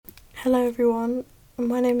Hello everyone,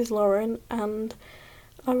 my name is Lauren and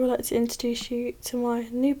I would like to introduce you to my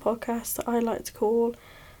new podcast that I like to call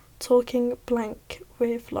Talking Blank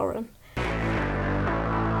with Lauren.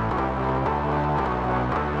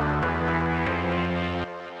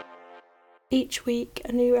 Each week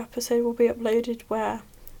a new episode will be uploaded where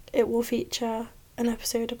it will feature an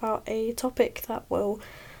episode about a topic that will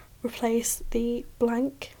replace the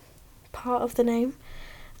blank part of the name,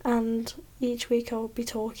 and each week I'll be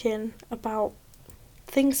talking about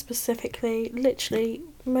things specifically, literally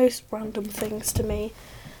most random things to me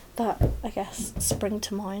that I guess spring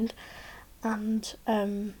to mind, and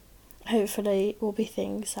hopefully will be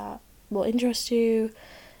things that will interest you,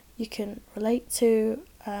 you can relate to,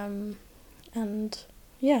 and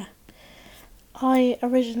yeah. I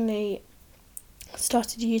originally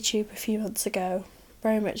started YouTube a few months ago,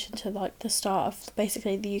 very much into the start of,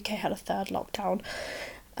 basically the UK had a third lockdown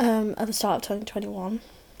at the start of 2021.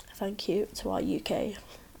 Thank you to our UK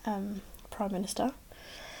Prime Minister.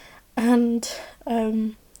 And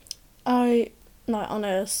I, on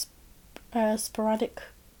a sporadic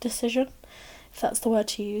decision, if that's the word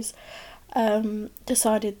to use,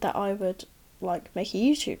 decided that I would make a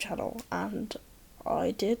YouTube channel, and I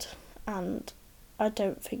did, and I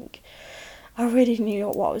don't think I really knew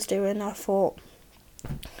what I was doing. I thought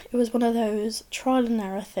it was one of those trial and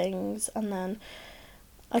error things, and then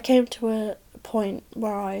I came to a point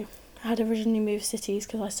where I had originally moved cities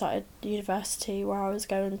because I started university, where I was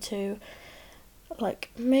going to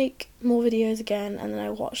make more videos again, and then I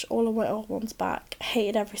watched all of my old ones back,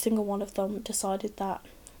 hated every single one of them, decided that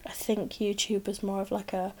I think YouTube was more of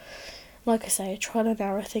a trial and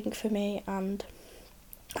error thing for me. And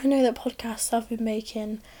I know that podcasts have been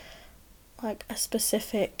making a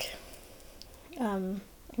specific and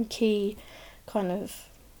key kind of,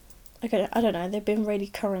 I don't know, they've been really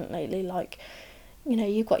current lately,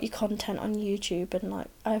 you've got your content on YouTube, and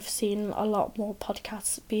I've seen a lot more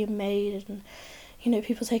podcasts being made, and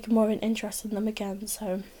people taking more of an interest in them again,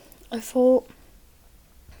 so I thought,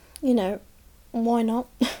 why not?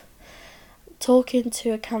 Talking to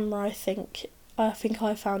a camera, I think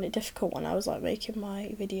I found it difficult when I was making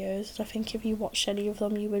my videos. I think if you watched any of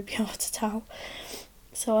them you would be able to tell.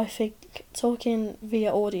 So I think talking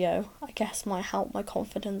via audio, I guess, might help my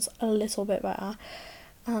confidence a little bit better.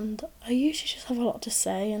 And I usually just have a lot to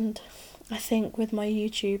say, and I think with my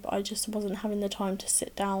YouTube I just wasn't having the time to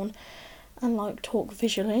sit down and talk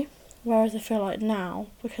visually. Whereas I feel now,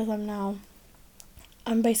 because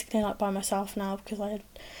I'm basically by myself now, because I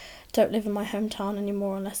don't live in my hometown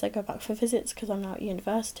anymore unless I go back for visits, because I'm now at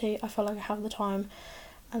university. I feel like I have the time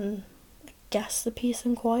and I guess the peace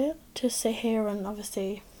and quiet to sit here and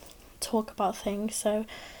obviously talk about things. So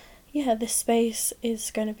yeah, this space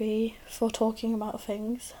is going to be for talking about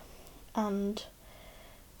things, and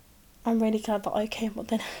I'm really glad that I came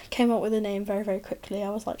up with a name very, very quickly. I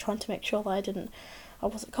was trying to make sure that I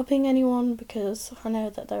wasn't copying anyone, because I know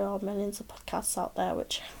that there are millions of podcasts out there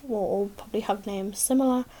which will all probably have names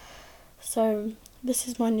similar. So this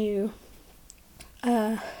is my new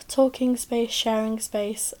talking space, sharing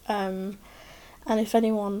space, and if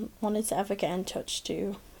anyone wanted to ever get in touch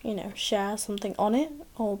to share something on it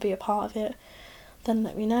or be a part of it, then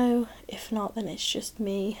let me know. If not, then it's just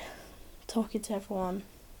me talking to everyone,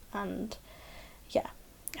 and yeah,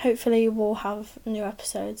 hopefully we'll have new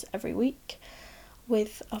episodes every week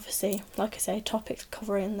with, obviously, like I say, topics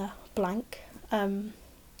covering the blank,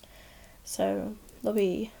 so there'll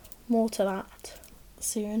be more to that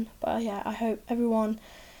soon. But yeah, I hope everyone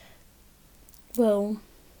will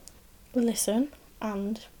listen,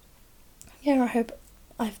 and yeah, I hope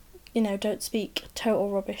I don't speak total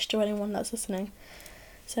rubbish to anyone that's listening.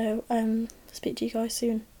 So speak to you guys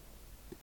soon.